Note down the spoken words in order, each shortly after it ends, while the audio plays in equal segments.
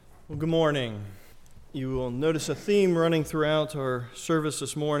Well, good morning. You will notice a theme running throughout our service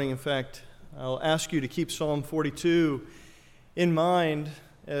this morning. In fact, I'll ask you to keep Psalm 42 in mind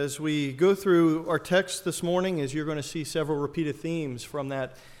as we go through our text this morning, as you're going to see several repeated themes from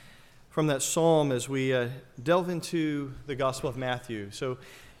that psalm as we delve into the Gospel of Matthew. So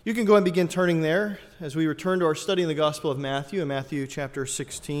you can go and begin turning there as we return to our study in the Gospel of Matthew, in Matthew chapter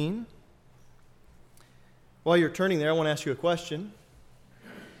 16. While you're turning there, I want to ask you a question.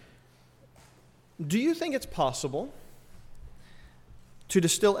 Do you think it's possible to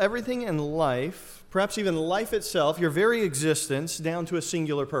distill everything in life, perhaps even life itself, your very existence, down to a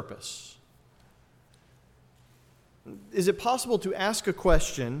singular purpose? Is it possible to ask a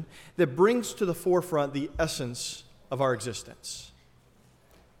question that brings to the forefront the essence of our existence?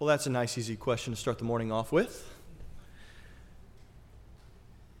 Well, that's a nice, easy question to start the morning off with.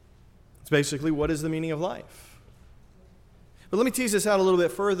 It's basically, what is the meaning of life? But let me tease this out a little bit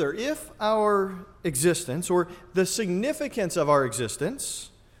further. If our existence, or the significance of our existence,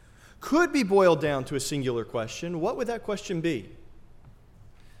 could be boiled down to a singular question, what would that question be?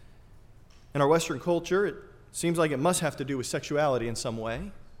 In our Western culture, it seems like it must have to do with sexuality in some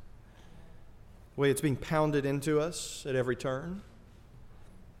way, the way it's being pounded into us at every turn.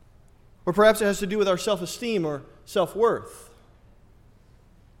 Or perhaps it has to do with our self-esteem or self-worth.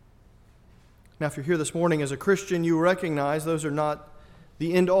 Now, if you're here this morning as a Christian, you recognize those are not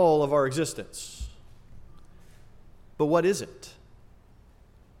the end-all of our existence. But what is it?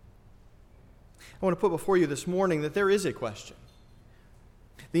 I want to put before you this morning that there is a question,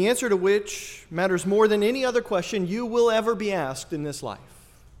 the answer to which matters more than any other question you will ever be asked in this life.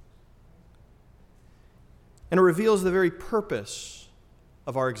 And it reveals the very purpose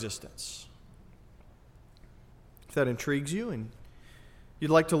of our existence. If that intrigues you and you'd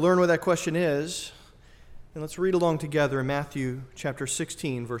like to learn what that question is, then let's read along together in Matthew chapter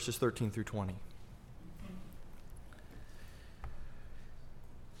 16, verses 13 through 20.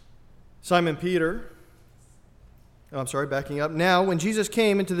 Backing up. Now, when Jesus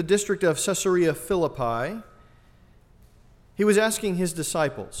came into the district of Caesarea Philippi, he was asking his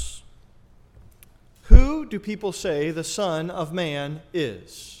disciples, "Who do people say the Son of Man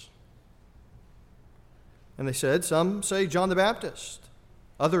is?" And they said, "Some say John the Baptist,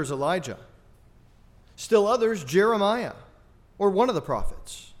 others Elijah, still others Jeremiah, or one of the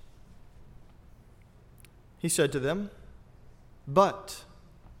prophets." He said to them, "But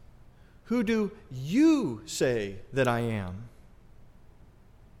who do you say that I am?"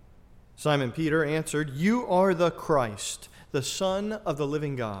 Simon Peter answered, "You are the Christ, the Son of the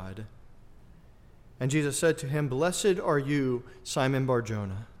living God." And Jesus said to him, "Blessed are you, Simon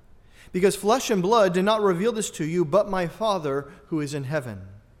Bar-Jonah, because flesh and blood did not reveal this to you, but my Father who is in heaven.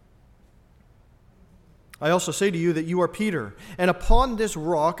 I also say to you that you are Peter, and upon this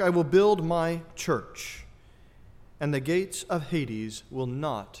rock I will build my church, and the gates of Hades will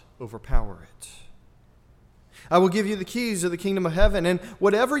not overpower it. I will give you the keys of the kingdom of heaven, and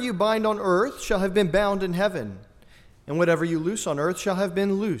whatever you bind on earth shall have been bound in heaven, and whatever you loose on earth shall have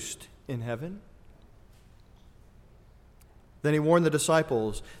been loosed in heaven." Then he warned the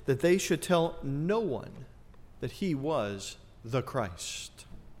disciples that they should tell no one that he was the Christ.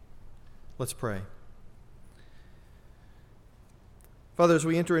 Let's pray. Father, as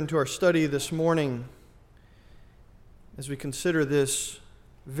we enter into our study this morning, as we consider this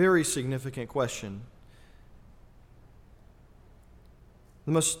very significant question,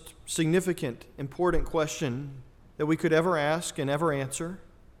 the most significant, important question that we could ever ask and ever answer,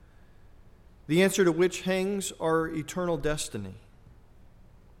 the answer to which hangs our eternal destiny.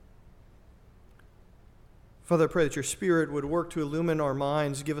 Father, I pray that your Spirit would work to illumine our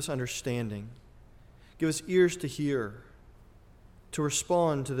minds, give us understanding, give us ears to hear, to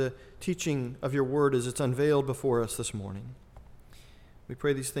respond to the teaching of your word as it's unveiled before us this morning. We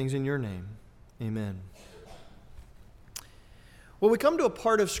pray these things in your name. Amen. Well, we come to a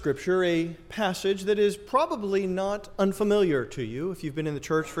part of Scripture, a passage that is probably not unfamiliar to you if you've been in the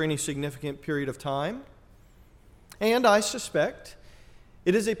church for any significant period of time. And I suspect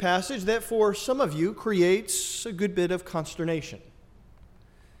it is a passage that for some of you creates a good bit of consternation.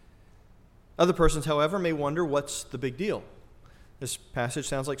 Other persons, however, may wonder, what's the big deal? This passage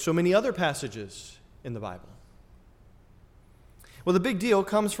sounds like so many other passages in the Bible. Well, the big deal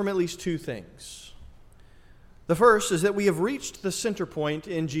comes from at least two things. The first is that we have reached the center point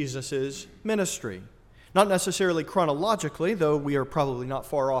in Jesus' ministry. Not necessarily chronologically, though we are probably not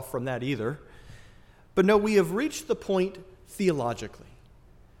far off from that either. But no, we have reached the point theologically.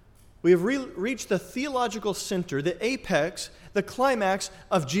 We have reached the theological center, the apex, the climax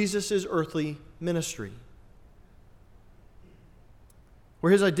of Jesus' earthly ministry.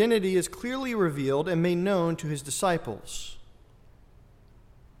 where his identity is clearly revealed and made known to his disciples.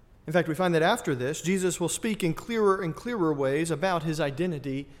 In fact, we find that after this, Jesus will speak in clearer and clearer ways about his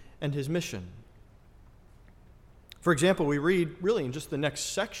identity and his mission. For example, we read really in just the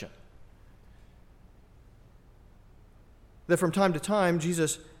next section that from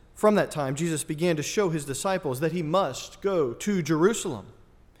that time, Jesus began to show his disciples that he must go to Jerusalem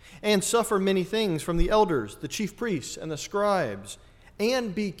and suffer many things from the elders, the chief priests, and the scribes,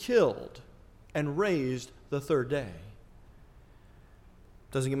 and be killed and raised the third day.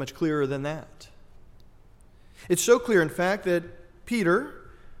 Doesn't get much clearer than that. It's so clear, in fact, that Peter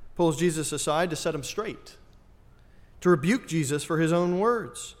pulls Jesus aside to set him straight, to rebuke Jesus for his own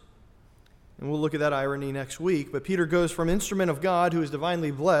words. And we'll look at that irony next week. But Peter goes from instrument of God who is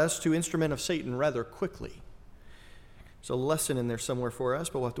divinely blessed to instrument of Satan rather quickly. There's a lesson in there somewhere for us,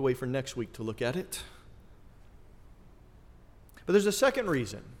 but we'll have to wait for next week to look at it. But there's a second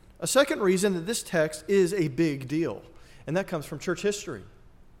reason that this text is a big deal, and that comes from church history.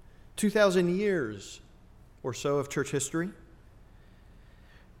 2,000 years or so of church history.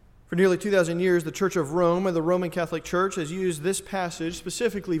 For nearly 2,000 years, the Church of Rome, or the Roman Catholic Church, has used this passage,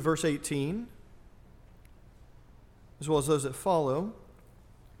 specifically verse 18, as well as those that follow,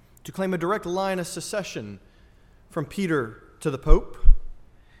 to claim a direct line of succession from Peter to the Pope.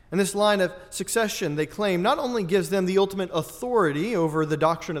 And this line of succession, they claim, not only gives them the ultimate authority over the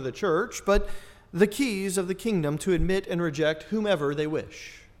doctrine of the church, but the keys of the kingdom to admit and reject whomever they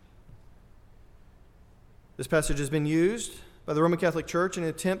wish. This passage has been used by the Roman Catholic Church in an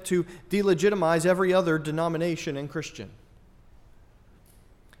attempt to delegitimize every other denomination and Christian.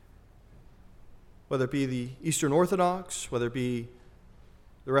 Whether it be the Eastern Orthodox, whether it be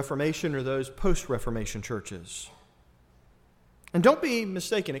the Reformation or those post-Reformation churches. And don't be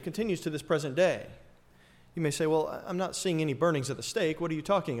mistaken, it continues to this present day. You may say, well, I'm not seeing any burnings at the stake. What are you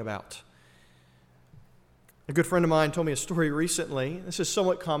talking about? A good friend of mine told me a story recently. This is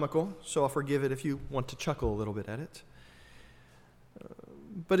somewhat comical, so I'll forgive it if you want to chuckle a little bit at it.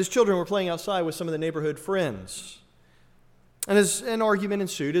 But his children were playing outside with some of the neighborhood friends. And as an argument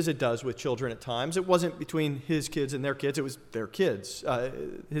ensued, as it does with children at times, it wasn't between his kids and their kids, it was their kids,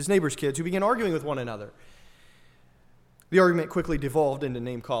 his neighbor's kids, who began arguing with one another. The argument quickly devolved into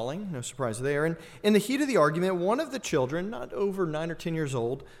name-calling, no surprise there. And in the heat of the argument, one of the children, not over 9 or 10 years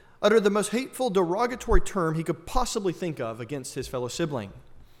old, uttered the most hateful, derogatory term he could possibly think of against his fellow sibling.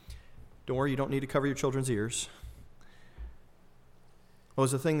 Don't worry, you don't need to cover your children's ears. What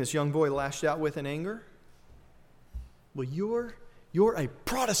was the thing this young boy lashed out with in anger? Well, you're a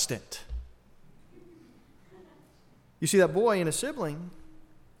Protestant. You see, that boy and his sibling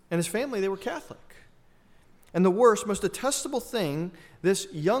and his family, they were Catholic. And the worst, most detestable thing this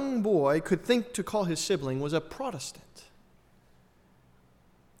young boy could think to call his sibling was a Protestant.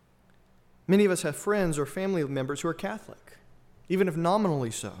 Many of us have friends or family members who are Catholic, even if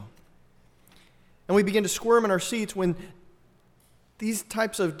nominally so. And we begin to squirm in our seats when these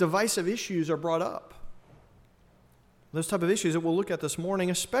types of divisive issues are brought up. Those type of issues that we'll look at this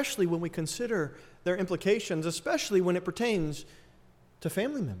morning, especially when we consider their implications, especially when it pertains to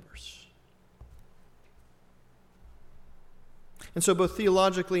family members. And so both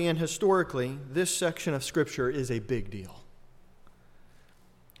theologically and historically, this section of Scripture is a big deal.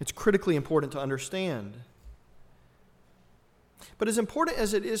 It's critically important to understand. But as important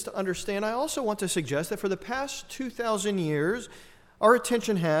as it is to understand, I also want to suggest that for the past 2,000 years, our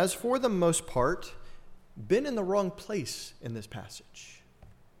attention has, for the most part, been in the wrong place in this passage.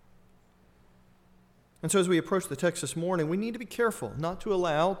 And so as we approach the text this morning, we need to be careful not to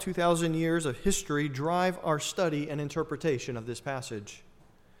allow 2,000 years of history drive our study and interpretation of this passage.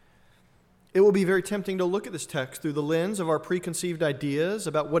 It will be very tempting to look at this text through the lens of our preconceived ideas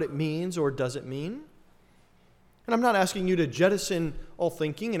about what it means or doesn't mean. And I'm not asking you to jettison all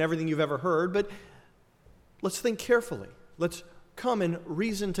thinking and everything you've ever heard, but let's think carefully. Let's come and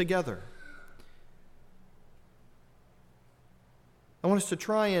reason together. I want us to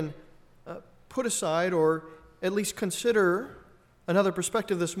try and put aside or at least consider another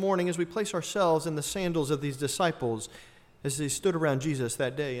perspective this morning as we place ourselves in the sandals of these disciples as they stood around Jesus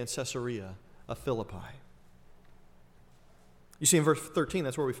that day in Caesarea of Philippi. You see in verse 13,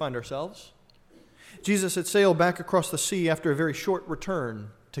 that's where we find ourselves. Jesus had sailed back across the sea after a very short return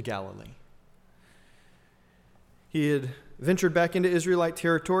to Galilee. He had ventured back into Israelite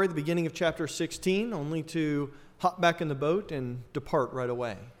territory at the beginning of chapter 16, only to hop back in the boat and depart right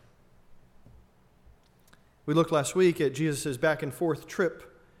away. We looked last week at Jesus' back and forth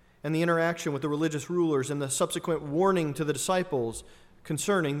trip and the interaction with the religious rulers and the subsequent warning to the disciples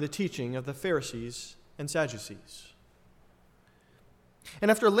concerning the teaching of the Pharisees and Sadducees.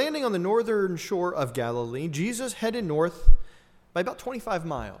 And after landing on the northern shore of Galilee, Jesus headed north by about 25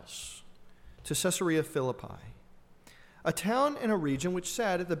 miles to Caesarea Philippi, a town in a region which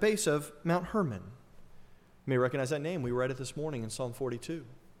sat at the base of Mount Hermon. You may recognize that name. We read it this morning in Psalm 42.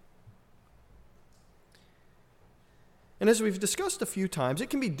 And as we've discussed a few times,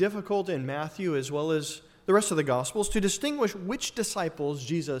 it can be difficult in Matthew as well as the rest of the Gospels to distinguish which disciples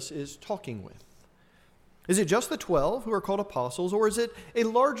Jesus is talking with. Is it just the 12 who are called apostles, or is it a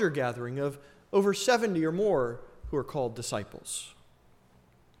larger gathering of over 70 or more who are called disciples?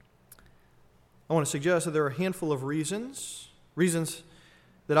 I want to suggest that there are a handful of reasons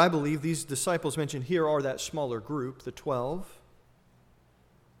that I believe these disciples mentioned here are that smaller group, the 12.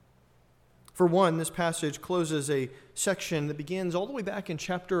 For one, this passage closes a section that begins all the way back in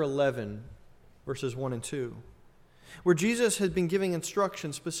chapter 11, verses 1 and 2, where Jesus had been giving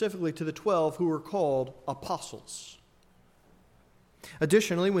instructions specifically to the 12 who were called apostles.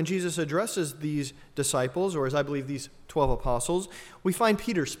 Additionally, when Jesus addresses these disciples, or as I believe these 12 apostles, we find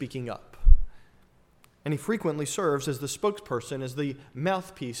Peter speaking up. And he frequently serves as the spokesperson, as the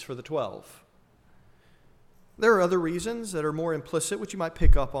mouthpiece for the 12. There are other reasons that are more implicit, which you might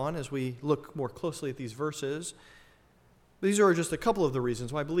pick up on as we look more closely at these verses. These are just a couple of the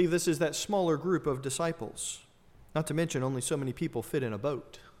reasons why I believe this is that smaller group of disciples. Not to mention, only so many people fit in a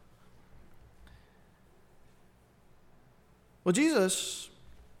boat. Well, Jesus,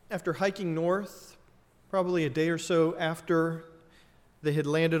 after hiking north, probably a day or so after they had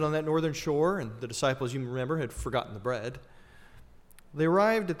landed on that northern shore, and the disciples, you remember, had forgotten the bread, they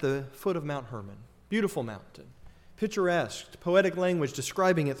arrived at the foot of Mount Hermon. Beautiful mountain, picturesque, poetic language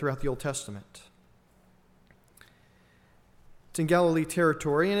describing it throughout the Old Testament. It's in Galilee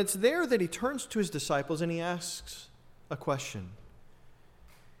territory, and it's there that he turns to his disciples and he asks a question.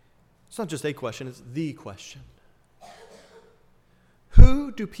 It's not just a question, it's the question.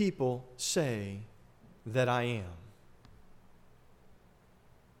 Who do people say that I am?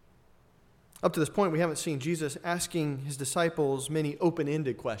 Up to this point, we haven't seen Jesus asking his disciples many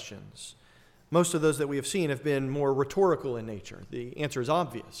open-ended questions. Most of those that we have seen have been more rhetorical in nature. The answer is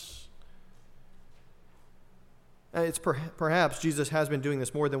obvious. It's perhaps Jesus has been doing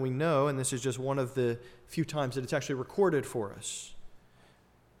this more than we know, and this is just one of the few times that it's actually recorded for us.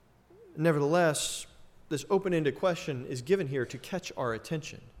 Nevertheless, this open-ended question is given here to catch our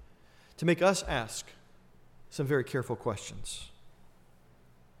attention, to make us ask some very careful questions.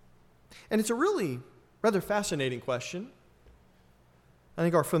 And it's a really rather fascinating question. I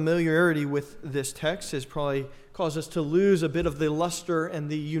think our familiarity with this text has probably caused us to lose a bit of the luster and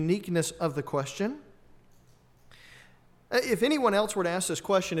the uniqueness of the question. If anyone else were to ask this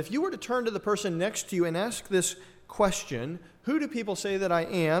question, if you were to turn to the person next to you and ask this question, who do people say that I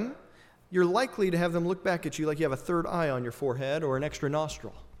am? You're likely to have them look back at you like you have a third eye on your forehead or an extra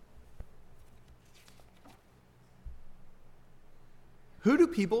nostril. Who do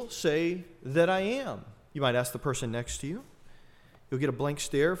people say that I am? You might ask the person next to you. You'll get a blank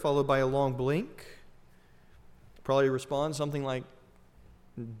stare followed by a long blink. Probably respond something like,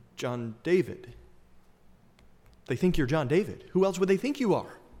 John David. They think you're John David. Who else would they think you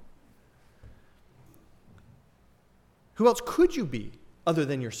are? Who else could you be other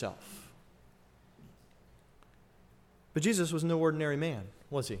than yourself? But Jesus was no ordinary man,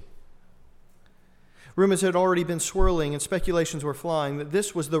 was he? Rumors had already been swirling and speculations were flying that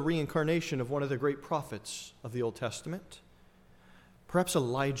this was the reincarnation of one of the great prophets of the Old Testament. Perhaps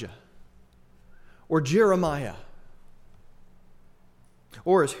Elijah or Jeremiah.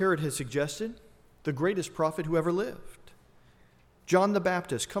 Or, as Herod had suggested, the greatest prophet who ever lived, John the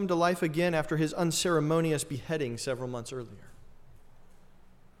Baptist, come to life again after his unceremonious beheading several months earlier.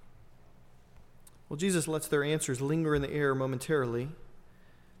 Well, Jesus lets their answers linger in the air momentarily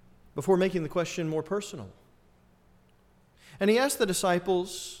before making the question more personal. And he asked the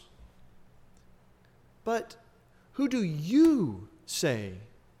disciples, but who do you say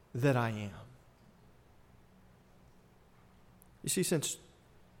that I am? You see, since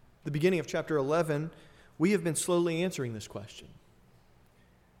the beginning of chapter 11, we have been slowly answering this question.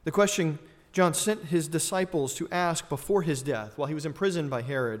 The question John sent his disciples to ask before his death, while he was imprisoned by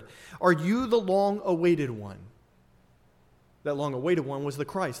Herod, are you the long-awaited one? That long-awaited one was the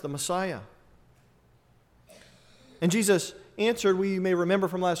Christ, the Messiah. And Jesus answered, we may remember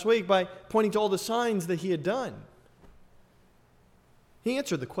from last week, by pointing to all the signs that he had done. He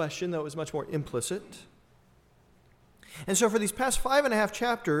answered the question, though it was much more implicit. And so for these past 5.5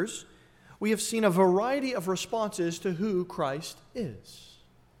 chapters, we have seen a variety of responses to who Christ is,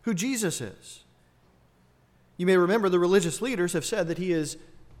 who Jesus is. You may remember the religious leaders have said that he is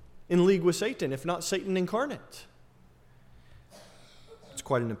in league with Satan, if not Satan incarnate. That's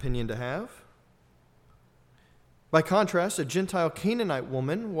quite an opinion to have. By contrast, a Gentile Canaanite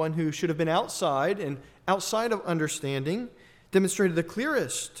woman, one who should have been outside and outside of understanding, demonstrated the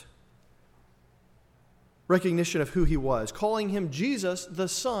clearest recognition of who he was, calling him Jesus, the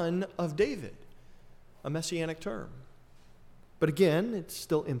Son of David, a messianic term. But again, it's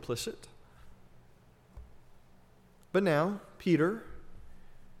still implicit. But now, Peter,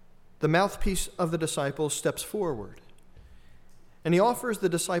 the mouthpiece of the disciples, steps forward, and he offers the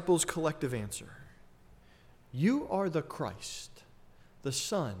disciples' collective answer. You are the Christ, the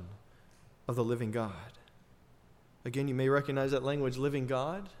Son of the living God. Again, you may recognize that language, living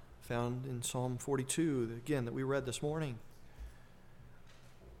God, found in Psalm 42, again, that we read this morning.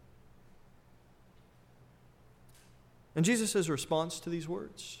 And Jesus' response to these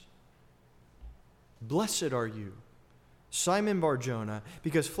words, blessed are you, Simon Bar-Jonah,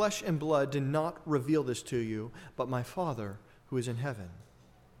 because flesh and blood did not reveal this to you, but my Father who is in heaven.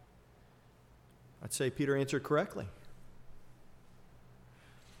 I'd say Peter answered correctly.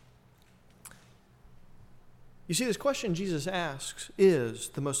 You see, this question Jesus asks is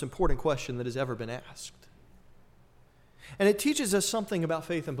the most important question that has ever been asked. And it teaches us something about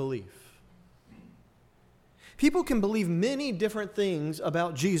faith and belief. People can believe many different things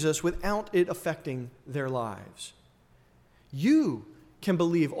about Jesus without it affecting their lives. You can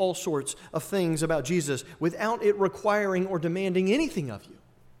believe all sorts of things about Jesus without it requiring or demanding anything of you.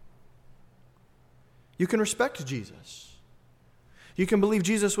 You can respect Jesus. You can believe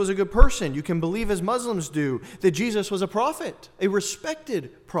Jesus was a good person. You can believe, as Muslims do, that Jesus was a prophet, a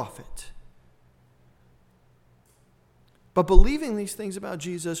respected prophet. But believing these things about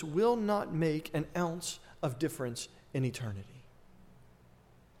Jesus will not make an ounce of difference in eternity.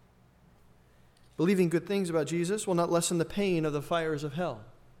 Believing good things about Jesus will not lessen the pain of the fires of hell.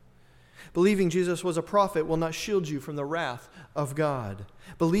 Believing Jesus was a prophet will not shield you from the wrath of God.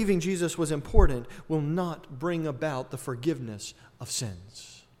 Believing Jesus was important will not bring about the forgiveness of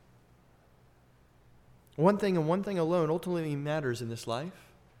sins. One thing and one thing alone ultimately matters in this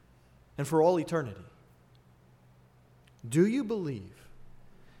life and for all eternity. Do you believe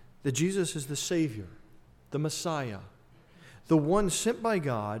that Jesus is the Savior, the Messiah, the one sent by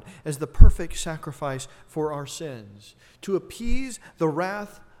God as the perfect sacrifice for our sins, to appease the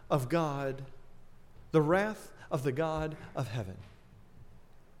wrath of God, the wrath of the God of heaven?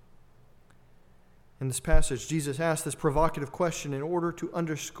 In this passage, Jesus asked this provocative question in order to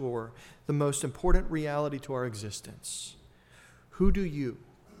underscore the most important reality to our existence. Who do you,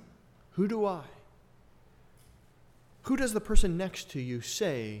 who do I, who does the person next to you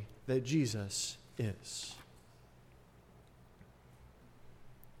say that Jesus is?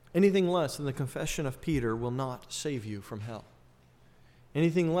 Anything less than the confession of Peter will not save you from hell.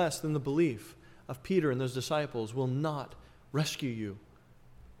 Anything less than the belief of Peter and those disciples will not rescue you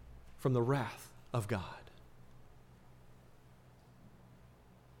from the wrath of God.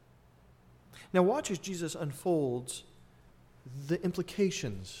 Now watch as Jesus unfolds the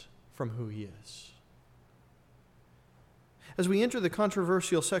implications from who he is. As we enter the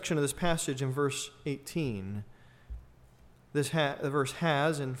controversial section of this passage in verse 18, the verse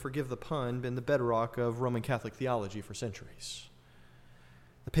has, and forgive the pun, been the bedrock of Roman Catholic theology for centuries.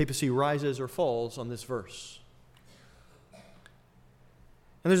 The papacy rises or falls on this verse.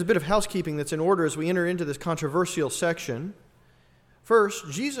 And there's a bit of housekeeping that's in order as we enter into this controversial section. First,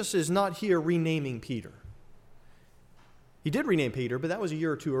 Jesus is not here renaming Peter. He did rename Peter, but that was a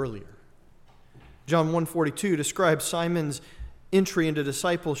year or two earlier. John 1:42 describes Simon's entry into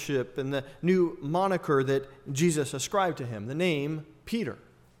discipleship and the new moniker that Jesus ascribed to him, the name Peter.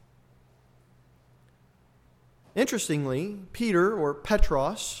 Interestingly, Peter, or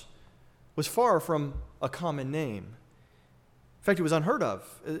Petros, was far from a common name. In fact, it was unheard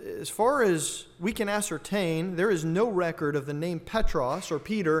of. As far as we can ascertain, there is no record of the name Petros or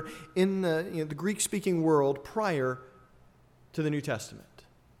Peter in the Greek-speaking world prior to the New Testament.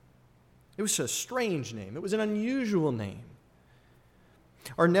 It was a strange name. It was an unusual name.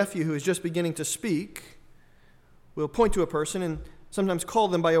 Our nephew, who is just beginning to speak, will point to a person and sometimes call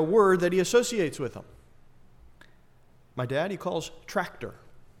them by a word that he associates with them. My dad, he calls tractor.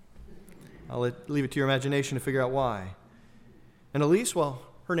 I'll leave it to your imagination to figure out why. And Elise, well,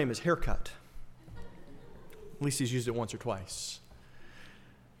 her name is haircut. At least he's used it once or twice.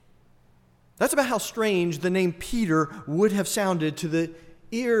 That's about how strange the name Peter would have sounded to the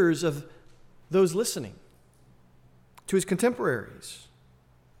ears of those listening, to his contemporaries.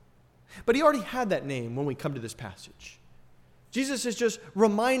 But he already had that name when we come to this passage. Jesus is just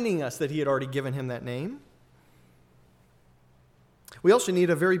reminding us that he had already given him that name. We also need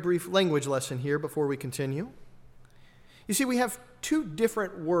a very brief language lesson here before we continue. You see, we have two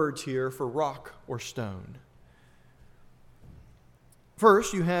different words here for rock or stone.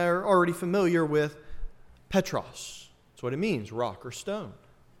 First, you are already familiar with Petros. That's what it means, rock or stone.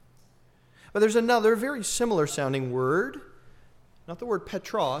 But there's another very similar sounding word, not the word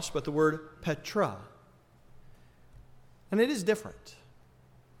Petros, but the word Petra. And it is different.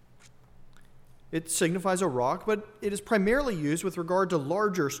 It signifies a rock, but it is primarily used with regard to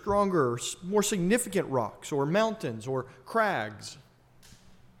larger, stronger, more significant rocks or mountains or crags.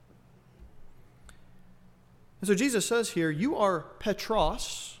 And so Jesus says here, you are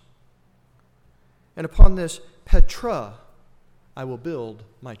Petros, and upon this Petra I will build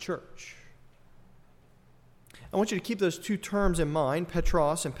my church. I want you to keep those two terms in mind,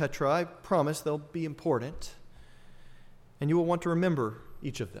 Petros and Petra. I promise they'll be important, and you will want to remember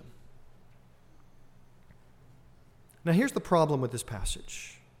each of them. Now, here's the problem with this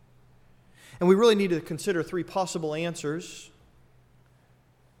passage. And we really need to consider three possible answers.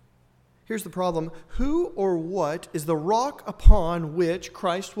 Here's the problem. Who or what is the rock upon which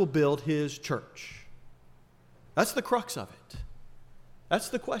Christ will build his church? That's the crux of it. That's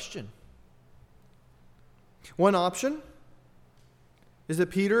the question. One option is that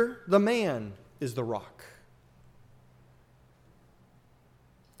Peter, the man, is the rock.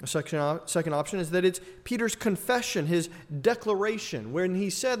 A second option is that it's Peter's confession, his declaration. When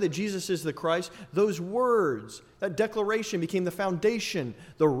he said that Jesus is the Christ, those words, that declaration became the foundation,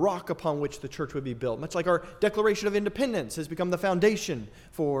 the rock upon which the church would be built. Much like our Declaration of Independence has become the foundation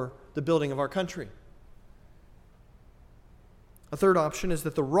for the building of our country. A third option is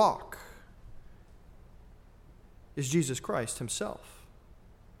that the rock is Jesus Christ himself.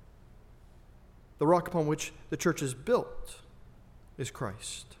 The rock upon which the church is built is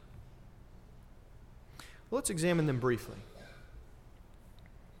Christ. Well, let's examine them briefly.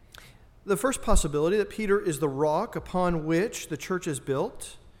 The first possibility, that Peter is the rock upon which the church is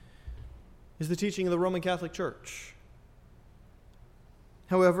built, is the teaching of the Roman Catholic Church.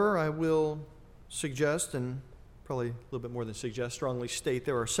 However, I will suggest, and probably a little bit more than suggest, strongly state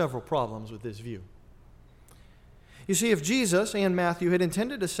there are several problems with this view. You see, if Jesus and Matthew had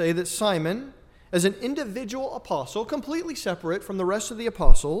intended to say that Simon, as an individual apostle, completely separate from the rest of the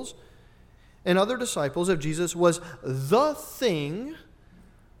apostles and other disciples of Jesus, was the thing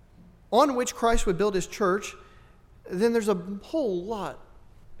on which Christ would build his church, then there's a whole lot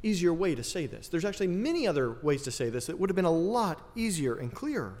easier way to say this. There's actually many other ways to say this that would have been a lot easier and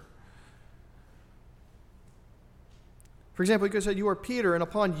clearer. For example, he could have said, you are Peter, and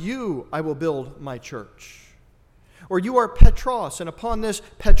upon you I will build my church. Or you are Petros, and upon this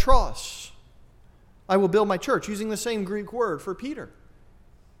Petros I will build my church, using the same Greek word for Peter.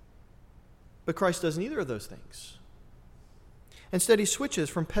 But Christ does neither of those things. Instead, he switches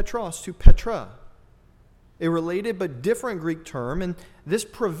from Petros to Petra, a related but different Greek term, and this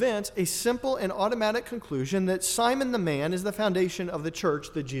prevents a simple and automatic conclusion that Simon the man is the foundation of the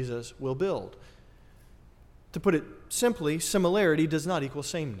church that Jesus will build. To put it simply, similarity does not equal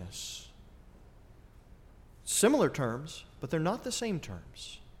sameness. Similar terms, but they're not the same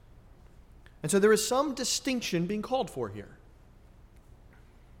terms. And so there is some distinction being called for here.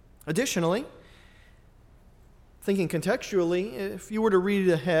 Additionally, thinking contextually, if you were to read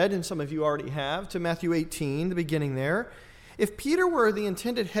ahead, and some of you already have, to Matthew 18, the beginning there, if Peter were the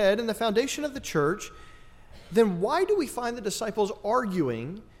intended head and the foundation of the church, then why do we find the disciples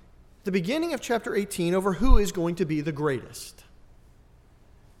arguing at the beginning of chapter 18 over who is going to be the greatest?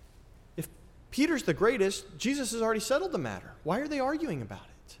 If Peter's the greatest, Jesus has already settled the matter. Why are they arguing about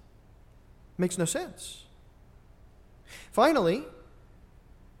it? Makes no sense. Finally,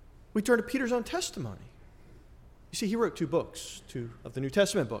 we turn to Peter's own testimony. You see, he wrote two books, two of the New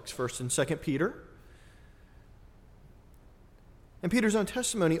Testament books, 1st and 2nd Peter. And Peter's own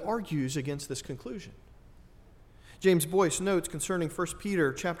testimony argues against this conclusion. James Boyce notes concerning 1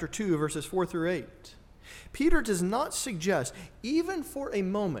 Peter chapter 2, verses 4 through 8. Peter does not suggest, even for a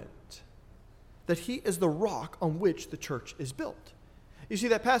moment, that he is the rock on which the church is built. You see,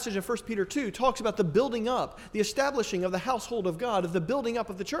 that passage in 1 Peter 2 talks about the building up, the establishing of the household of God, of the building up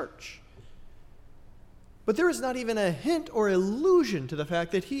of the church. But there is not even a hint or allusion to the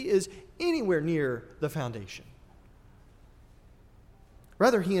fact that he is anywhere near the foundation.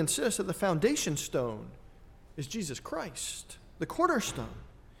 Rather, he insists that the foundation stone is Jesus Christ, the cornerstone.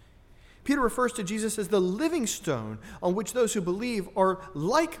 Peter refers to Jesus as the living stone on which those who believe are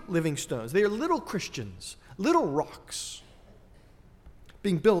like living stones. They are little Christians, little rocks,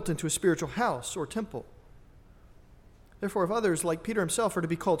 being built into a spiritual house or temple. Therefore, if others, like Peter himself, are to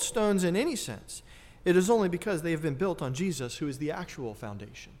be called stones in any sense, it is only because they have been built on Jesus, who is the actual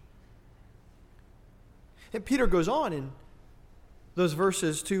foundation. And Peter goes on in those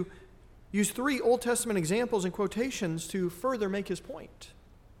verses to use 3 Old Testament examples and quotations to further make his point.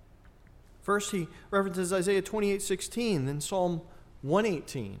 First, he references Isaiah 28:16, then Psalm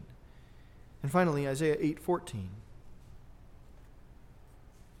 118, and finally Isaiah 8:14.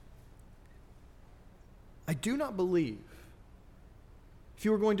 I do not believe, if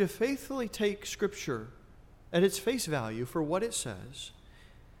you were going to faithfully take Scripture at its face value for what it says,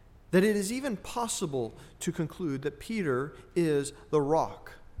 that it is even possible to conclude that Peter is the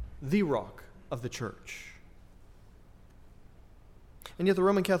rock of the church. And yet the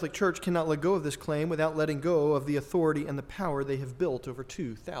Roman Catholic Church cannot let go of this claim without letting go of the authority and the power they have built over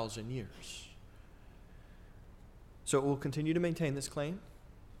 2,000 years. So it will continue to maintain this claim.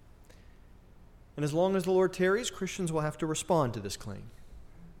 And as long as the Lord tarries, Christians will have to respond to this claim.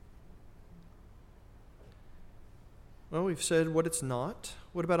 Well, we've said what it's not.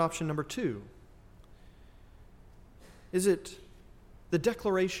 What about option number 2? Is it the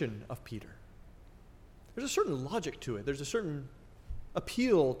declaration of Peter? There's a certain logic to it. There's a certain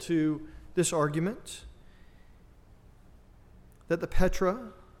appeal to this argument that the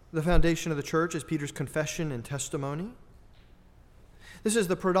Petra, the foundation of the church, is Peter's confession and testimony. This is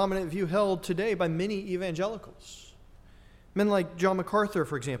the predominant view held today by many evangelicals. Men like John MacArthur,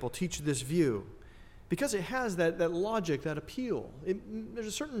 for example, teach this view because it has that logic, that appeal. There's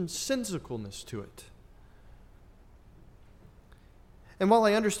a certain sensicalness to it. And while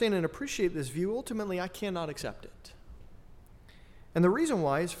I understand and appreciate this view, ultimately I cannot accept it. And the reason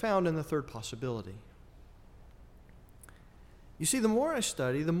why is found in the third possibility. You see, the more I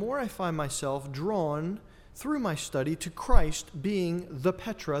study, the more I find myself drawn through my study to Christ being the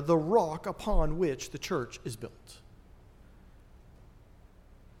Petra, the rock upon which the church is built.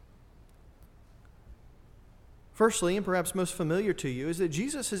 Firstly, and perhaps most familiar to you, is that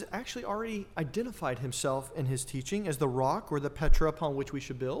Jesus has actually already identified himself in his teaching as the rock or the Petra upon which we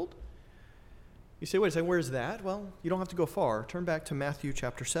should build. You say, wait a second, where's that? Well, you don't have to go far. Turn back to Matthew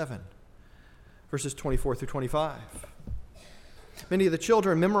chapter 7, verses 24 through 25. Many of the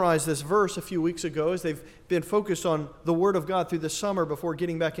children memorized this verse a few weeks ago as they've been focused on the Word of God through the summer before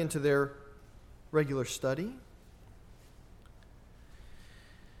getting back into their regular study.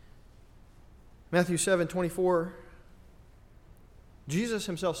 Matthew 7:24, Jesus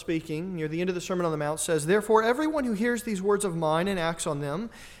himself speaking near the end of the Sermon on the Mount says, "Therefore everyone who hears these words of mine and acts on them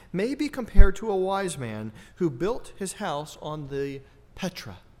may be compared to a wise man who built his house on the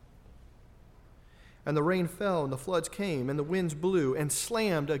Petra. And the rain fell, and the floods came, and the winds blew and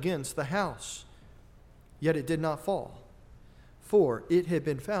slammed against the house. Yet it did not fall, for it had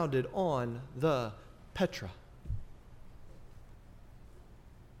been founded on the Petra."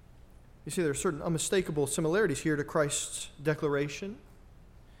 You see, there are certain unmistakable similarities here to Christ's declaration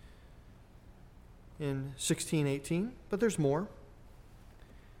in 16:18, but there's more.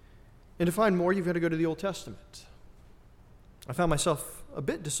 And to find more, you've got to go to the Old Testament. I found myself a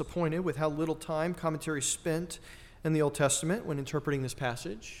bit disappointed with how little time commentaries spent in the Old Testament when interpreting this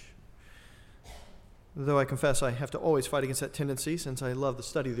passage. Though I confess I have to always fight against that tendency since I love the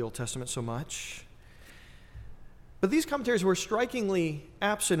study of the Old Testament so much. But these commentaries were strikingly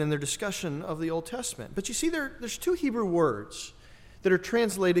absent in their discussion of the Old Testament. But you see, there's 2 Hebrew words that are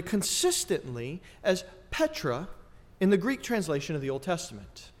translated consistently as Petra in the Greek translation of the Old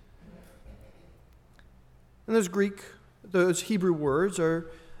Testament. And those Hebrew words are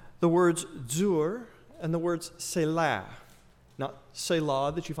the words zur and the words selah. Not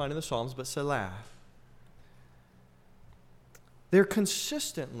selah that you find in the Psalms, but selah. They're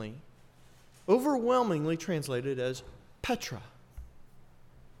consistently, overwhelmingly translated as Petra.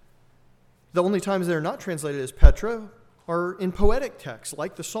 The only times they're not translated as Petra are in poetic texts,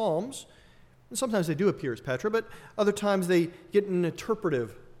 like the Psalms. And sometimes they do appear as Petra, but other times they get an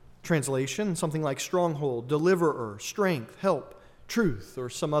interpretive translation, something like stronghold, deliverer, strength, help, truth, or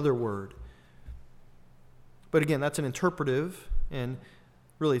some other word. But again, that's an interpretive, and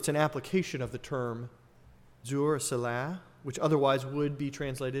really it's an application of the term zur, selah, which otherwise would be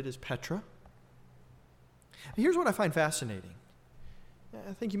translated as Petra. Here's what I find fascinating.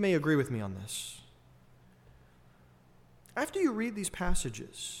 I think you may agree with me on this. After you read these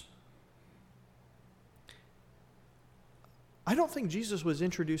passages, I don't think Jesus was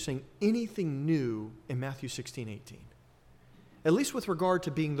introducing anything new in Matthew 16:18, at least with regard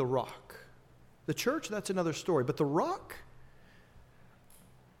to being the rock. The church, that's another story, but the rock,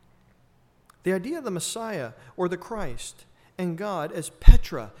 the idea of the Messiah or the Christ and God as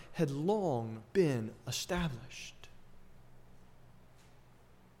Petra had long been established.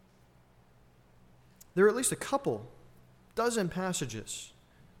 There are at least a couple dozen passages,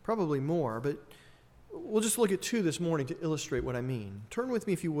 probably more, but We'll just look at two this morning to illustrate what I mean. Turn with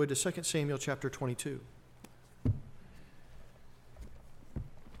me, if you would, to 2 Samuel chapter 22.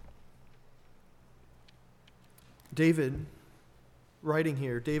 David, writing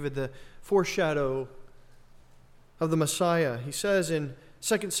here, David, the foreshadow of the Messiah, he says in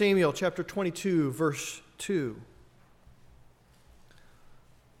 2 Samuel chapter 22, verse 2,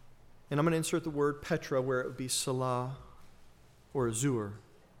 and I'm going to insert the word Petra where it would be Salah or Zur.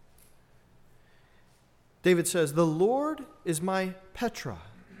 David says, "The Lord is my Petra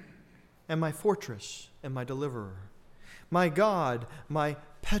and my fortress and my deliverer, my God, my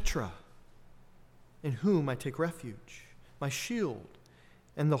Petra, in whom I take refuge, my shield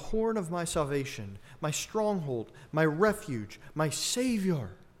and the horn of my salvation, my stronghold, my refuge, my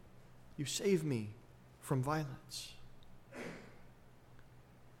Savior. You save me from violence."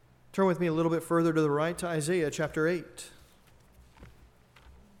 Turn with me a little bit further to the right to Isaiah chapter 8.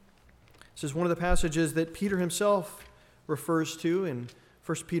 This is one of the passages that Peter himself refers to in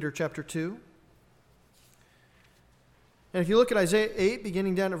 1 Peter chapter 2. And if you look at Isaiah 8,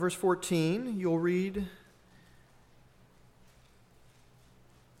 beginning down at verse 14, you'll read,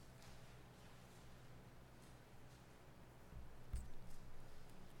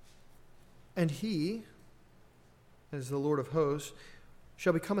 "And he, as the Lord of hosts,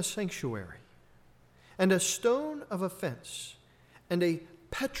 shall become a sanctuary, and a stone of offense, and a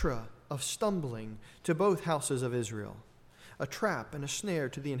Petra of stumbling to both houses of Israel, a trap and a snare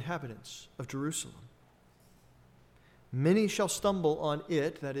to the inhabitants of Jerusalem. Many shall stumble on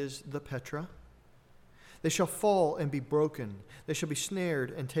it," that is the Petra. "They shall fall and be broken. They shall be snared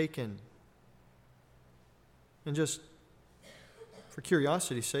and taken." And just for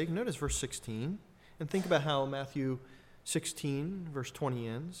curiosity's sake, notice verse 16 and think about how Matthew 16, verse 20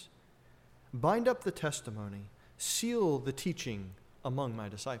 ends. "Bind up the testimony, seal the teaching among my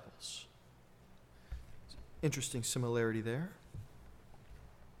disciples." Interesting similarity there.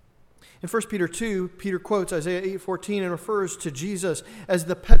 In 1 Peter 2, Peter quotes Isaiah 8:14 and refers to Jesus as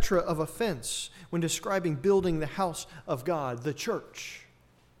the Petra of offense when describing building the house of God, the church.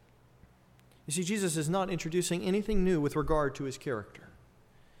 You see, Jesus is not introducing anything new with regard to his character.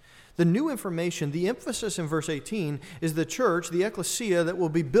 The new information, the emphasis in verse 18, is the church, the ecclesia, that will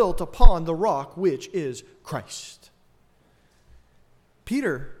be built upon the rock, which is Christ.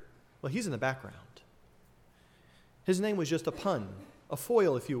 Peter, well, he's in the background. His name was just a pun, a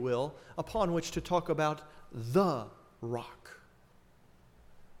foil, if you will, upon which to talk about the rock.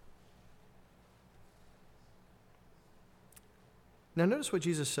 Now notice what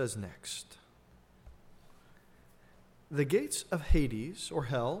Jesus says next. "The gates of Hades, or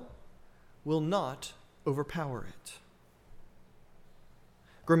hell, will not overpower it."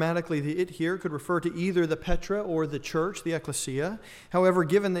 Grammatically, the "it" here could refer to either the Petra or the church, the ecclesia. However,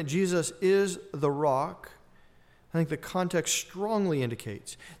 given that Jesus is the rock, I think the context strongly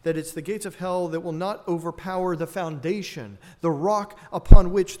indicates that it's the gates of hell that will not overpower the foundation, the rock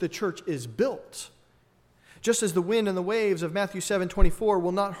upon which the church is built. Just as the wind and the waves of Matthew 7:24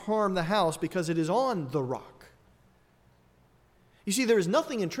 will not harm the house because it is on the rock. You see, there is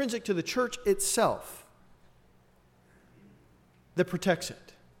nothing intrinsic to the church itself that protects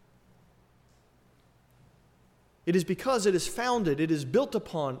it. It is because it is founded, it is built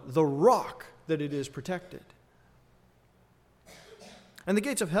upon the rock that it is protected. And the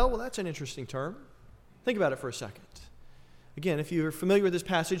gates of hell, well, that's an interesting term. Think about it for a second. Again, if you're familiar with this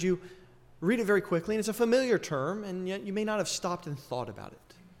passage, you read it very quickly, and it's a familiar term, and yet you may not have stopped and thought about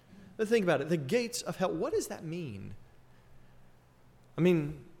it. But think about it. The gates of hell, what does that mean? I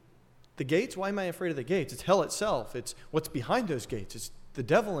mean, the gates, why am I afraid of the gates? It's hell itself. It's what's behind those gates. It's the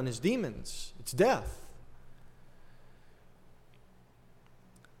devil and his demons. It's death.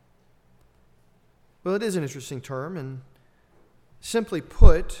 Well, it is an interesting term, and simply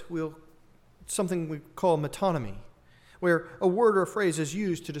put, something we call metonymy, where a word or a phrase is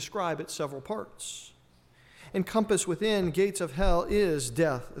used to describe its several parts. Encompassed within gates of hell is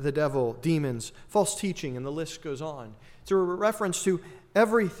death, the devil, demons, false teaching, and the list goes on. It's a reference to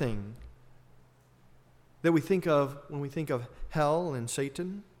everything that we think of when we think of hell and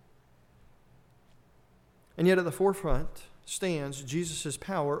Satan. And yet at the forefront stands Jesus'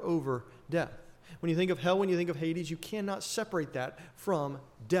 power over death. When you think of hell, when you think of Hades, you cannot separate that from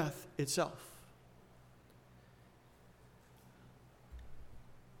death itself.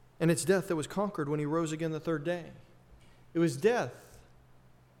 And it's death that was conquered when he rose again the third day. It was death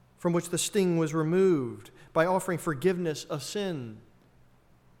from which the sting was removed by offering forgiveness of sin,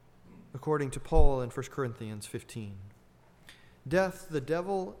 according to Paul in 1 Corinthians 15. Death, the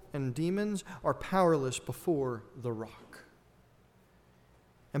devil, and demons are powerless before the rock.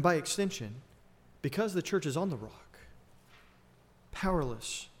 And by extension, Because the church is on the rock,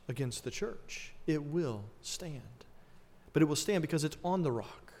 powerless against the church, it will stand. But it will stand because it's on the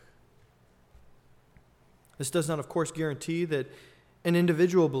rock. This does not, of course, guarantee that an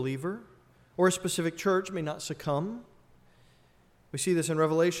individual believer or a specific church may not succumb. We see this in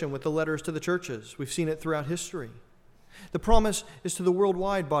Revelation with the letters to the churches. We've seen it throughout history. The promise is to the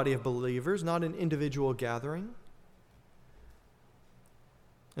worldwide body of believers, not an individual gathering.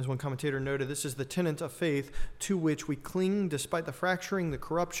 As one commentator noted, this is the tenet of faith to which we cling despite the fracturing, the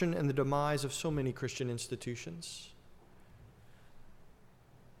corruption, and the demise of so many Christian institutions.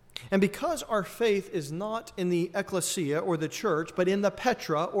 And because our faith is not in the ecclesia or the church, but in the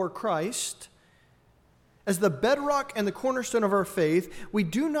Petra or Christ, as the bedrock and the cornerstone of our faith, we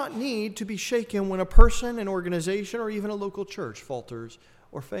do not need to be shaken when a person, an organization, or even a local church falters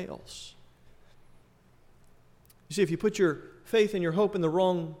or fails. You see, if you put your faith and your hope in the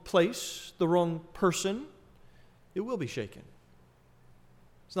wrong place, the wrong person, it will be shaken.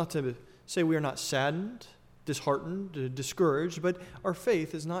 It's not to say we are not saddened, disheartened, discouraged, but our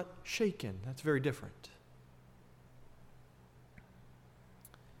faith is not shaken. That's very different.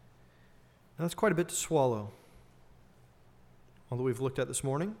 Now, that's quite a bit to swallow, all that we've looked at this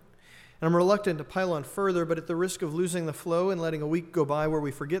morning. And I'm reluctant to pile on further, but at the risk of losing the flow and letting a week go by where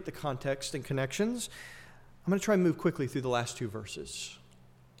we forget the context and connections, I'm going to try and move quickly through the last two verses.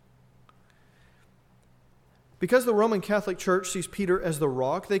 Because the Roman Catholic Church sees Peter as the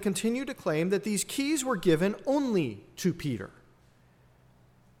rock, they continue to claim that these keys were given only to Peter.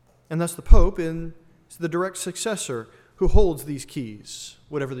 And thus the Pope is the direct successor who holds these keys,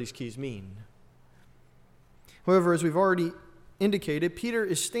 whatever these keys mean. However, as we've already indicated, Peter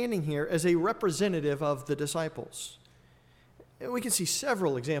is standing here as a representative of the disciples. We can see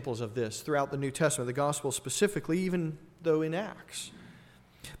several examples of this throughout the New Testament, the Gospel specifically, even though in Acts.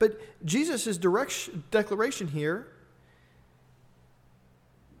 But Jesus' declaration here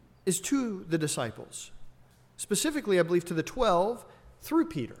is to the disciples. Specifically, I believe, to the 12 through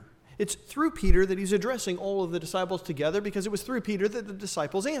Peter. It's through Peter that he's addressing all of the disciples together because it was through Peter that the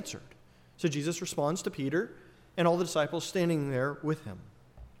disciples answered. So Jesus responds to Peter and all the disciples standing there with him.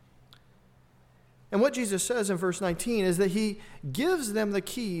 And what Jesus says in verse 19 is that he gives them the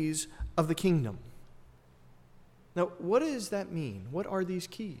keys of the kingdom. Now, what does that mean? What are these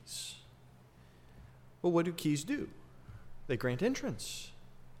keys? Well, what do keys do? They grant entrance.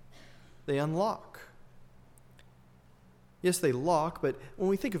 They unlock. Yes, they lock, but when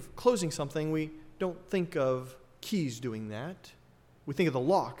we think of closing something, we don't think of keys doing that. We think of the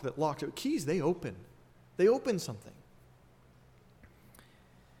lock that locks it. Keys, they open. They open something.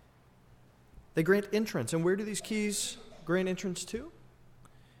 They grant entrance. And where do these keys grant entrance to?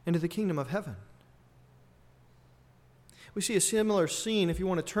 Into the kingdom of heaven. We see a similar scene, if you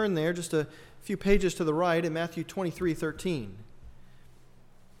want to turn there, just a few pages to the right in Matthew 23:13.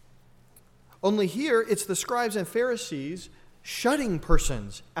 Only here, it's the scribes and Pharisees shutting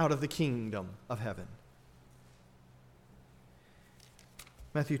persons out of the kingdom of heaven.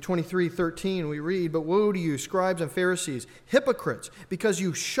 Matthew 23:13, we read, "But woe to you, scribes and Pharisees, hypocrites, because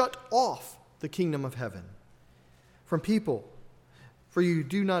you shut off the kingdom of heaven from people, for you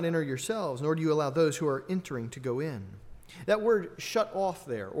do not enter yourselves, nor do you allow those who are entering to go in." That word shut off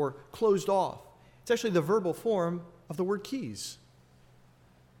there, or closed off, it's actually the verbal form of the word keys.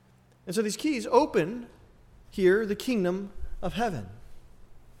 And so these keys open here the kingdom of heaven.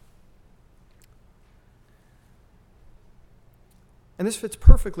 And this fits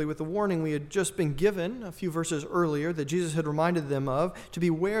perfectly with the warning we had just been given a few verses earlier that Jesus had reminded them of, to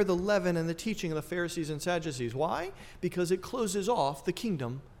beware the leaven and the teaching of the Pharisees and Sadducees. Why? Because it closes off the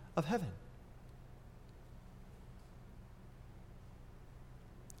kingdom of heaven.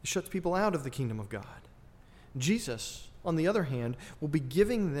 It shuts people out of the kingdom of God. Jesus, on the other hand, will be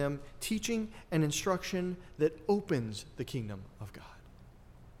giving them teaching and instruction that opens the kingdom of God.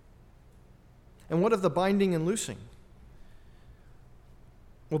 And what of the binding and loosing?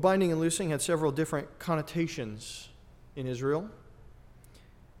 Well, binding and loosing had several different connotations in Israel.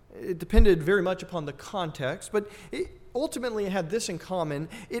 It depended very much upon the context, but ultimately it had this in common.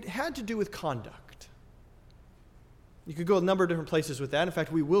 It had to do with conduct. You could go a number of different places with that. In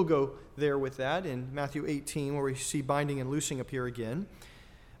fact, we will go there with that in Matthew 18, where we see binding and loosing appear again.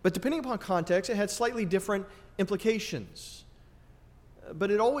 But depending upon context, it had slightly different implications.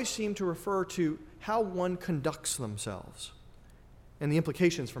 But it always seemed to refer to how one conducts themselves and the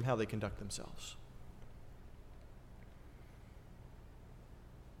implications from how they conduct themselves.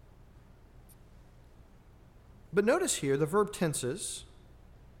 But notice here the verb tenses,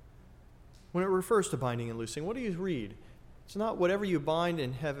 when it refers to binding and loosing, what do you read? It's not whatever you bind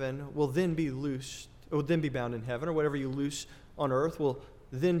in heaven will then be loosed, or will then be bound in heaven, or whatever you loose on earth will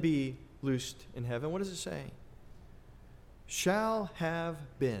then be loosed in heaven. What does it say? Shall have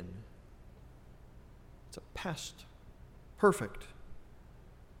been. It's a past perfect.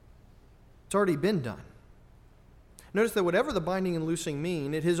 It's already been done. Notice that whatever the binding and loosing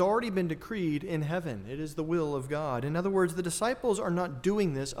mean, it has already been decreed in heaven. It is the will of God. In other words, the disciples are not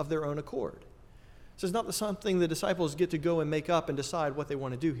doing this of their own accord. This is not something the disciples get to go and make up and decide what they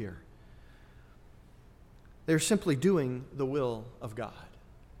want to do here. They're simply doing the will of God.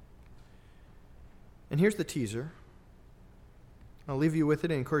 And here's the teaser. I'll leave you with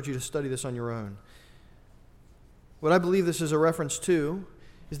it and encourage you to study this on your own. What I believe this is a reference to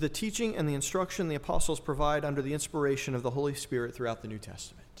is the teaching and the instruction the apostles provide under the inspiration of the Holy Spirit throughout the New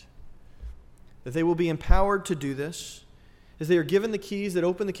Testament. That they will be empowered to do this. As they are given the keys that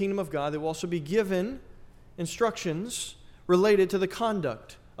open the kingdom of God, they will also be given instructions related to the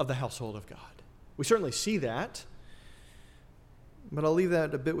conduct of the household of God. We certainly see that, but I'll leave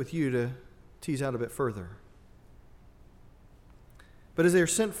that a bit with you to tease out a bit further. But as they are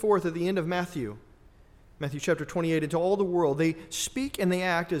sent forth at the end of Matthew chapter 28, into all the world, they speak and they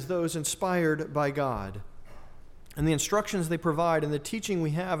act as those inspired by God. And the instructions they provide and the teaching we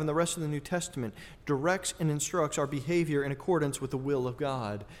have in the rest of the New Testament directs and instructs our behavior in accordance with the will of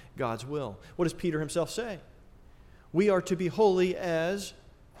God, God's will. What does Peter himself say? We are to be holy as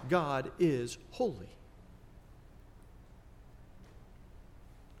God is holy.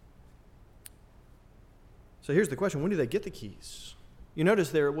 So here's the question. When do they get the keys? You notice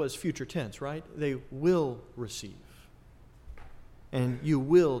there it was future tense, right? They will receive. And you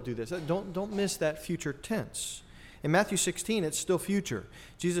will do this. Don't miss that future tense. In Matthew 16, it's still future.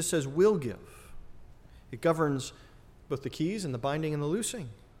 Jesus says, will give. It governs both the keys and the binding and the loosing.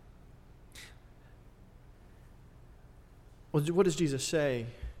 Well, what does Jesus say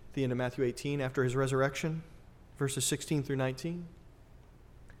at the end of Matthew 18 after his resurrection? Verses 16 through 19.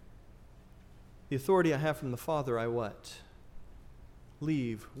 The authority I have from the Father, I what?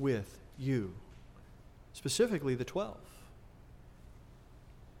 Leave with you. Specifically the 12.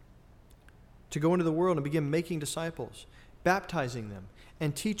 To go into the world and begin making disciples, baptizing them,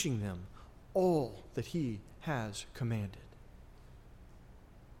 and teaching them all that he has commanded.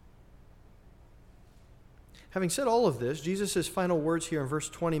 Having said all of this, Jesus' final words here in verse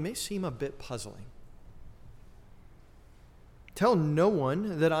 20 may seem a bit puzzling. Tell no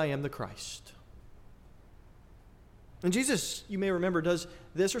one that I am the Christ. And Jesus, you may remember, does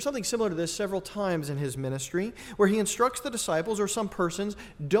this or something similar to this several times in his ministry, where he instructs the disciples or some persons,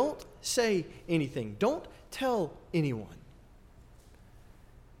 don't say anything. Don't tell anyone.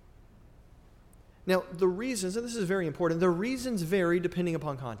 Now, the reasons, and this is very important, the reasons vary depending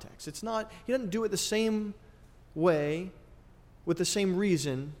upon context. It's not, he doesn't do it the same way with the same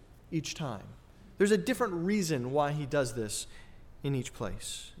reason each time. There's a different reason why he does this in each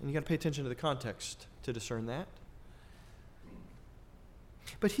place. And you got to pay attention to the context to discern that.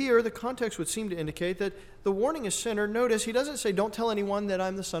 But here, the context would seem to indicate that the warning is centered. Notice, he doesn't say, don't tell anyone that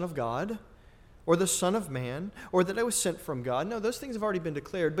I'm the Son of God, or the Son of Man, or that I was sent from God. No, those things have already been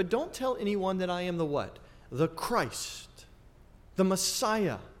declared. But don't tell anyone that I am the what? The Christ, the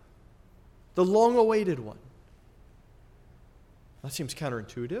Messiah, the long-awaited one. That seems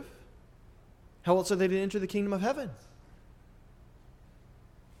counterintuitive. How else are they to enter the kingdom of heaven?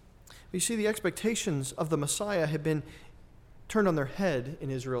 You see, the expectations of the Messiah have been turned on their head in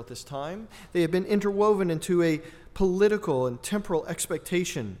Israel at this time. They have been interwoven into a political and temporal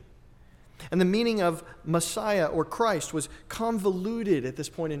expectation. And the meaning of Messiah or Christ was convoluted at this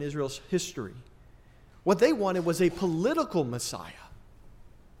point in Israel's history. What they wanted was a political Messiah.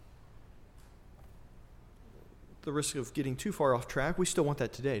 The risk of getting too far off track, we still want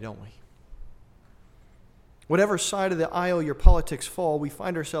that today, don't we? Whatever side of the aisle your politics fall, we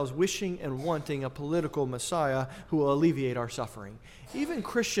find ourselves wishing and wanting a political Messiah who will alleviate our suffering. Even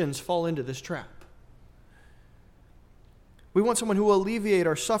Christians fall into this trap. We want someone who will alleviate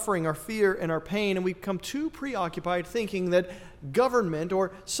our suffering, our fear, and our pain, and we become too preoccupied thinking that government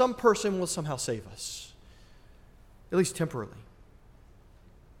or some person will somehow save us, at least temporarily.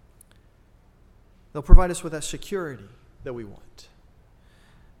 They'll provide us with that security that we want.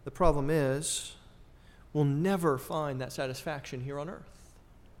 The problem is, we'll never find that satisfaction here on earth.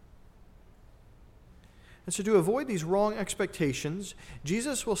 And so to avoid these wrong expectations,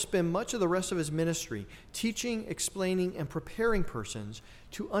 Jesus will spend much of the rest of his ministry teaching, explaining, and preparing persons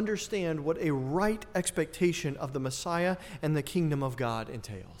to understand what a right expectation of the Messiah and the kingdom of God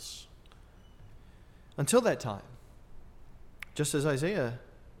entails. Until that time, just as Isaiah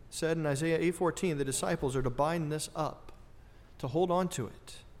said in Isaiah 8:14, the disciples are to bind this up to hold on to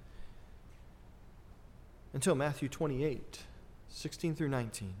it until Matthew 28, 16 through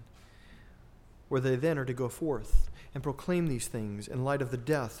 19, where they then are to go forth and proclaim these things in light of the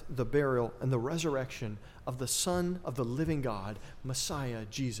death, the burial, and the resurrection of the Son of the living God, Messiah,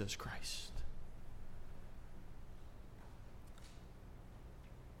 Jesus Christ.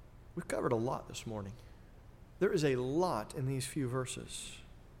 We've covered a lot this morning. There is a lot in these few verses.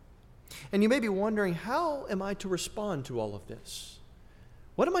 And you may be wondering, how am I to respond to all of this?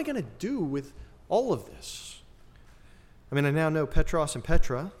 What am I going to do with all of this? I mean, I now know Petros and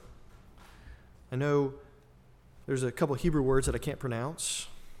Petra. I know there's a couple Hebrew words that I can't pronounce.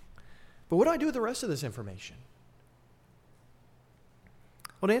 But what do I do with the rest of this information?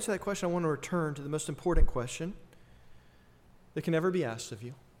 Well, to answer that question, I want to return to the most important question that can ever be asked of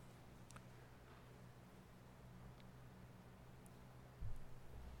you.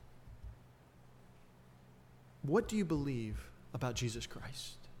 What do you believe about Jesus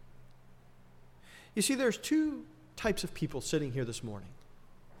Christ? You see, there's two types of people sitting here this morning.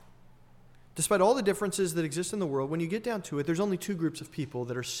 Despite all the differences that exist in the world, when you get down to it, there's only two groups of people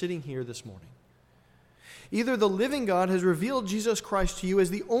that are sitting here this morning. Either the living God has revealed Jesus Christ to you as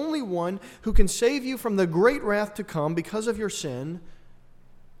the only one who can save you from the great wrath to come because of your sin,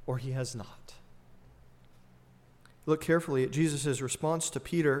 or he has not. Look carefully at Jesus' response to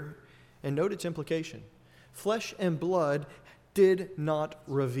Peter and note its implication. Flesh and blood did not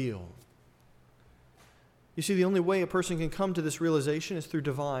reveal. You see, the only way a person can come to this realization is through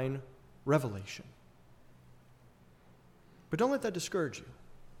divine revelation. But don't let that discourage you.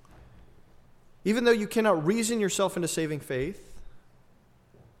 Even though you cannot reason yourself into saving faith,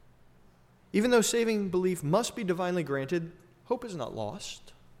 even though saving belief must be divinely granted, hope is not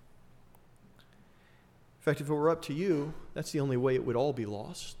lost. In fact, if it were up to you, that's the only way it would all be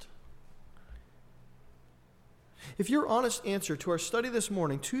lost. If your honest answer to our study this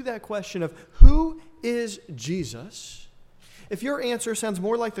morning to that question of who is Jesus, if your answer sounds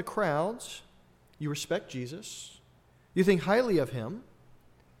more like the crowd's, you respect Jesus, you think highly of him,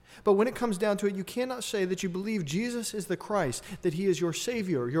 but when it comes down to it, you cannot say that you believe Jesus is the Christ, that he is your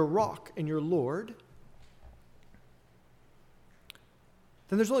Savior, your rock, and your Lord,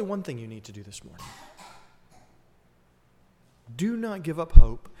 then there's only one thing you need to do this morning. Do not give up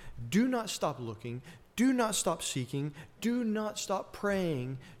hope. Do not stop looking. Do not stop seeking. Do not stop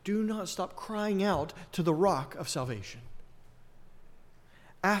praying. Do not stop crying out to the rock of salvation.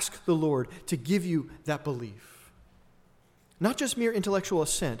 Ask the Lord to give you that belief. Not just mere intellectual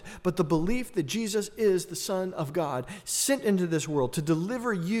assent, but the belief that Jesus is the Son of God, sent into this world to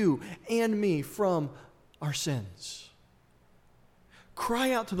deliver you and me from our sins.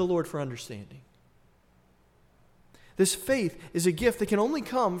 Cry out to the Lord for understanding. This faith is a gift that can only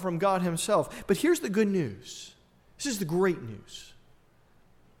come from God himself. But here's the good news. This is the great news.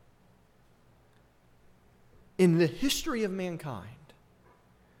 In the history of mankind,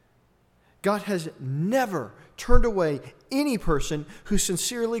 God has never turned away any person who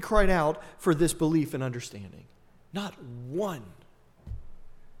sincerely cried out for this belief and understanding. Not one.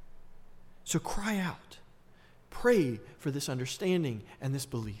 So cry out. Pray for this understanding and this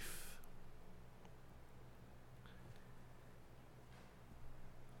belief.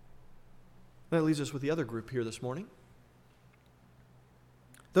 That leaves us with the other group here this morning.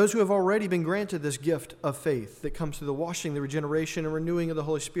 Those who have already been granted this gift of faith that comes through the washing, the regeneration, and renewing of the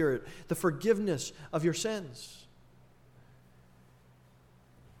Holy Spirit, the forgiveness of your sins.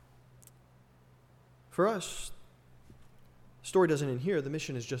 For us, the story doesn't end here. The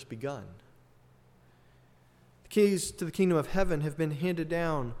mission has just begun. The keys to the kingdom of heaven have been handed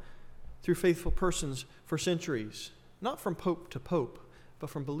down through faithful persons for centuries, not from pope to pope, but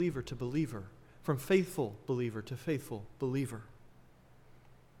from believer to believer, from faithful believer to faithful believer.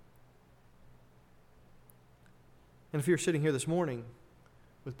 And if you're sitting here this morning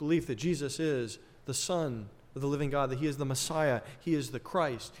with belief that Jesus is the Son of the living God, that he is the Messiah, he is the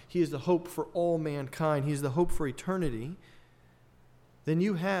Christ, he is the hope for all mankind, he is the hope for eternity, then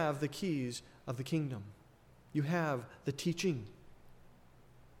you have the keys of the kingdom. You have the teaching.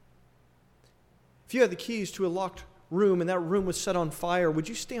 If you had the keys to a locked room and that room was set on fire, would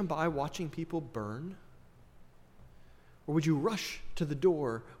you stand by watching people burn? Or would you rush to the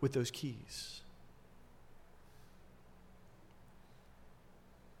door with those keys?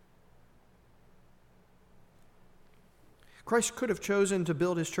 Christ could have chosen to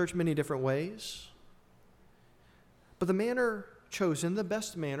build his church many different ways, but the manner chosen, the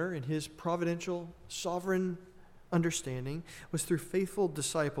best manner in his providential, sovereign understanding, was through faithful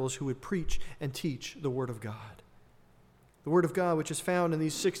disciples who would preach and teach the Word of God. The Word of God, which is found in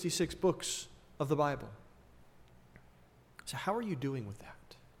these 66 books of the Bible. So how are you doing with that?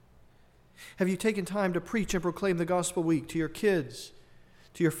 Have you taken time to preach and proclaim the gospel week to your kids,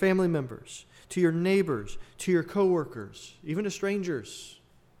 to your family members, to your neighbors, to your coworkers, even to strangers?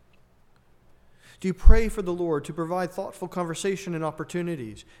 Do you pray for the Lord to provide thoughtful conversation and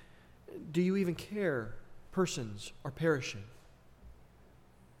opportunities? Do you even care persons are perishing?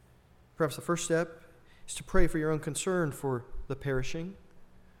 Perhaps the first step is to pray for your own concern for the perishing,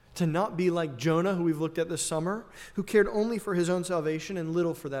 to not be like Jonah, who we've looked at this summer, who cared only for his own salvation and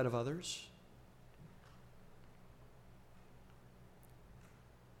little for that of others.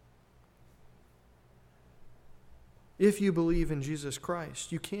 If you believe in Jesus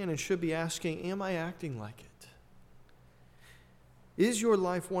Christ, you can and should be asking, am I acting like it? Is your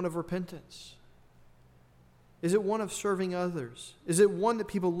life one of repentance? Is it one of serving others? Is it one that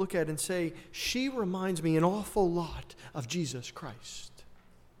people look at and say, she reminds me an awful lot of Jesus Christ?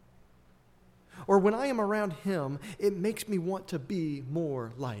 Or when I am around him, it makes me want to be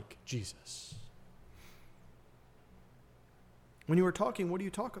more like Jesus. When you are talking, what do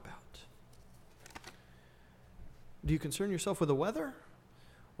you talk about? Do you concern yourself with the weather?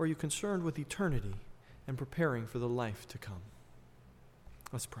 Or are you concerned with eternity and preparing for the life to come?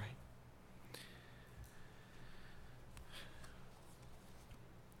 Let's pray.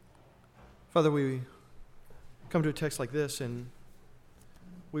 Father, we come to a text like this and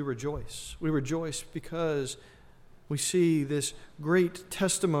we rejoice. We rejoice because we see this great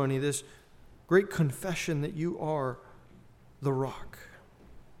testimony, this great confession that you are the rock.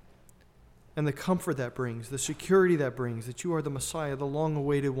 And the comfort that brings, the security that brings, that you are the Messiah, the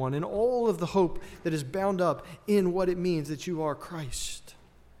long-awaited one, and all of the hope that is bound up in what it means that you are Christ.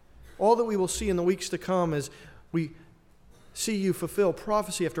 All that we will see in the weeks to come as we see you fulfill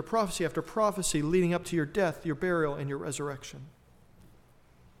prophecy after prophecy after prophecy leading up to your death, your burial, and your resurrection.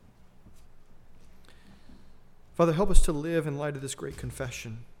 Father, help us to live in light of this great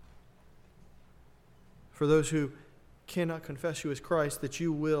confession. For those who cannot confess you as Christ, that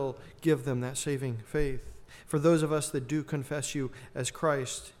you will give them that saving faith. For those of us that do confess you as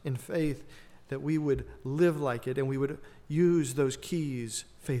Christ in faith, that we would live like it and we would use those keys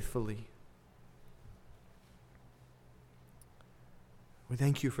faithfully. We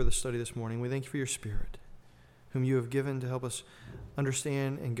thank you for the study this morning. We thank you for your Spirit, whom you have given to help us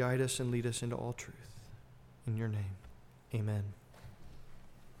understand and guide us and lead us into all truth. In your name, amen.